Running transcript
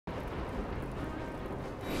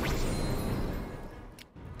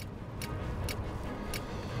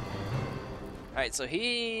Alright, so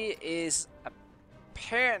he is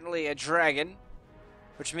apparently a dragon,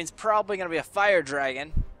 which means probably going to be a fire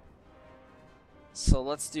dragon. So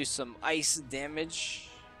let's do some ice damage.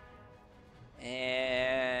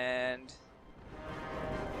 And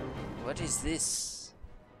what is this?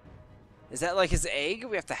 Is that like his egg?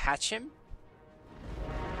 We have to hatch him?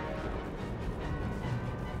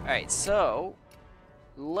 Alright, so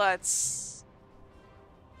let's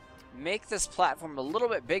make this platform a little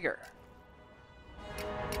bit bigger.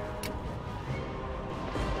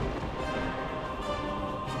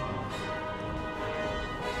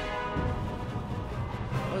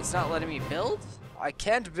 Oh, it's not letting me build? I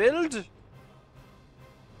can't build?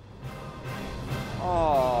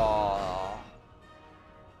 Oh.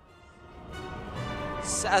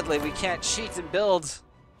 Sadly, we can't cheat and build.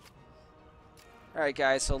 Alright,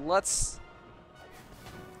 guys, so let's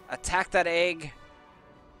attack that egg.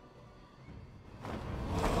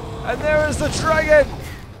 And there is the dragon!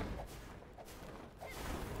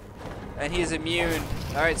 And he's immune.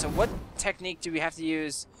 Alright, so what technique do we have to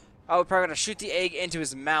use? Oh, we're probably going to shoot the egg into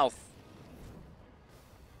his mouth.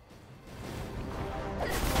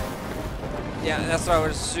 Yeah, that's what I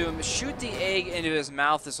would assume. Shoot the egg into his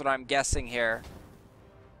mouth is what I'm guessing here.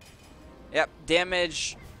 Yep,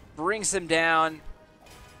 damage brings him down.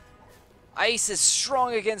 Ice is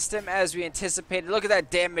strong against him as we anticipated. Look at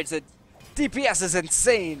that damage. The DPS is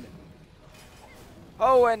insane.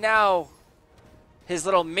 Oh, and now his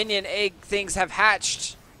little minion egg things have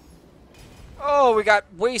hatched. Oh, we got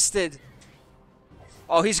wasted.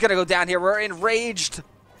 Oh, he's going to go down here. We're enraged.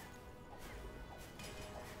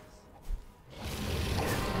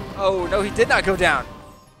 Oh, no, he did not go down.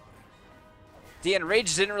 The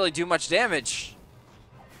enraged didn't really do much damage.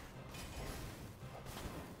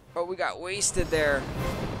 Oh, we got wasted there.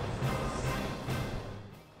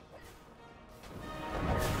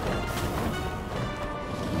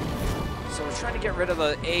 So we're trying to get rid of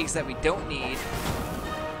the eggs that we don't need.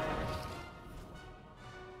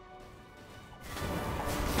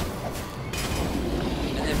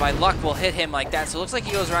 And then by luck, we'll hit him like that. So it looks like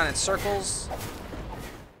he goes around in circles.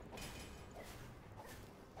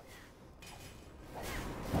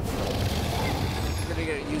 We're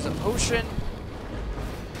going to use a potion.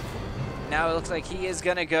 Now it looks like he is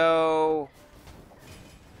going to go...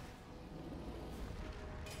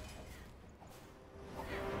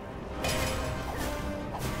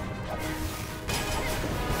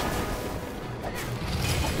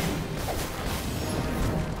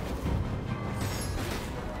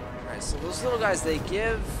 Alright, so those little guys, they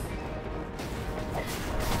give...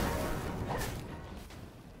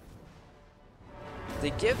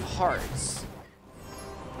 They give hearts.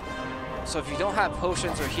 So if you don't have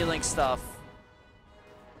potions or healing stuff,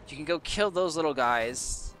 you can go kill those little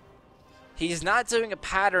guys. He's not doing a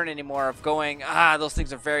pattern anymore of going, those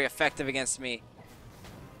things are very effective against me.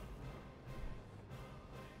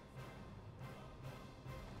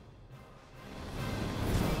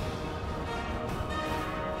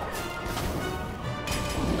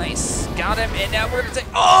 Nice. Got him, and now we're going to take...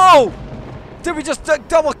 Oh! Did we just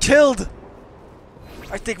double killed?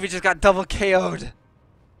 I think we just got double KO'd.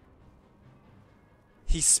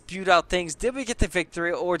 He spewed out things. Did we get the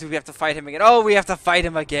victory, or do we have to fight him again? Oh, we have to fight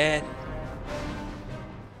him again.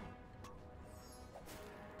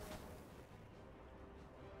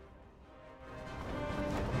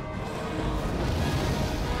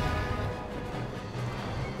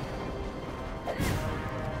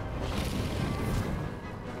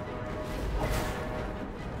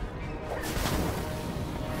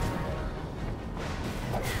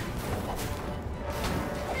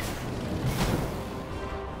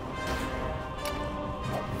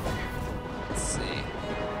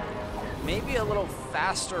 Maybe a little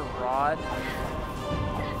faster rod.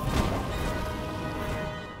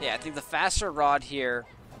 Yeah, I think the faster rod here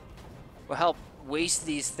will help waste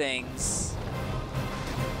these things.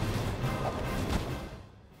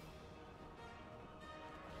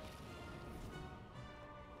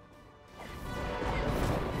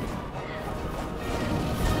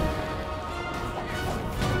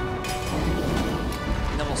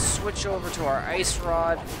 And then we'll switch over to our ice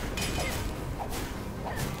rod.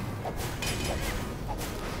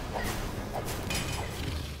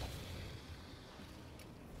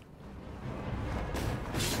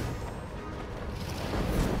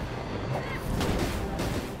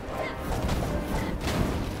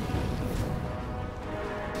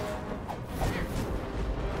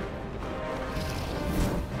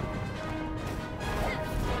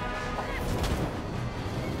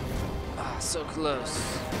 So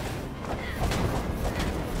close.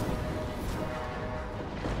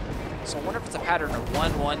 So I wonder if it's a pattern of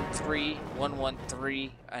 1-1-3,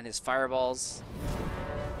 1-1-3 and his fireballs.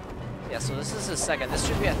 Yeah, so this is his second. This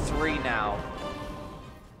should be a 3 now.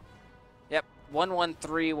 Yep,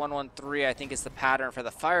 1-1-3, 1-1-3 I think is the pattern for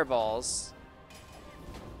the fireballs.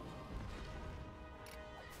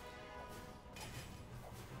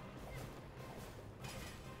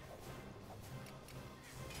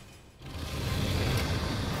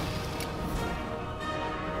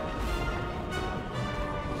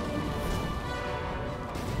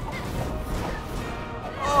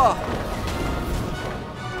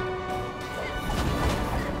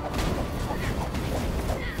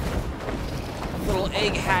 Little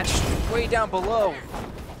egg hatched way down below.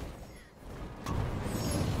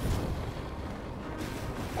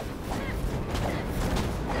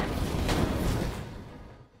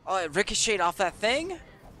 Oh, it ricocheted off that thing?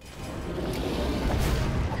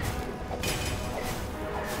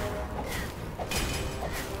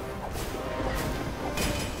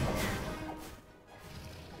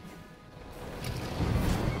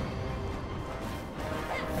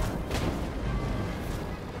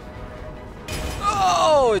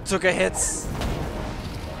 Oh, it took a hit.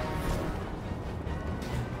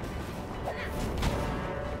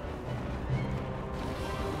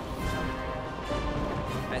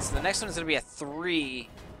 Alright, so the next one is going to be a 3.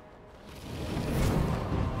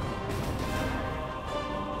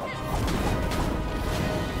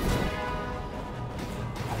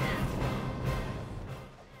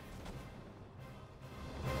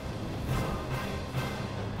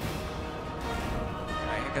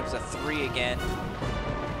 Alright, here comes a 3 again.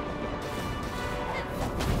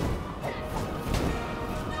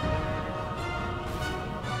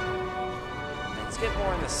 Get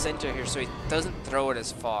more in the center here so he doesn't throw it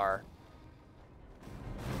as far.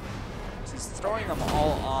 He's throwing them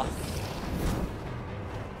all off.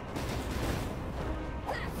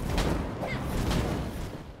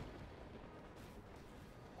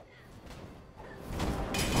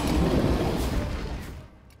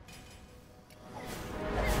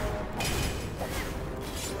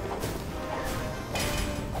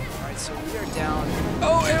 Alright, so we are down.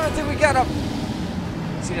 Oh, I don't think we got him!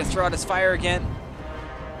 He's gonna throw out his fire again.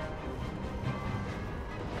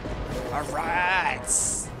 Alright!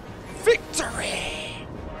 Victory!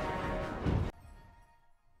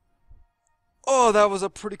 Oh, that was a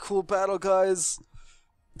pretty cool battle, guys.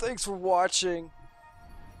 Thanks for watching.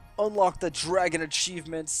 Unlock the dragon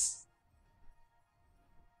achievements.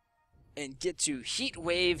 And get to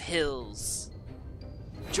Heatwave Hills.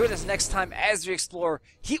 Join us next time as we explore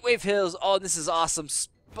Heatwave Hills. Oh, this is awesome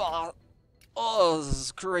spot. Oh, this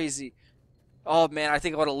is crazy. Oh man, I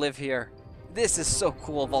think I want to live here. This is so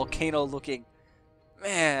cool, volcano looking.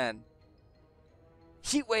 Man.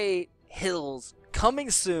 Heatwave Hills coming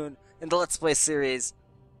soon in the Let's Play series.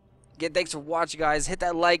 Again, thanks for watching, guys. Hit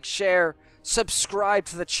that like, share, subscribe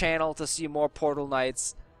to the channel to see more Portal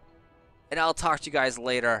Knights. And I'll talk to you guys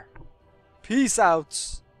later. Peace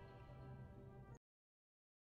out.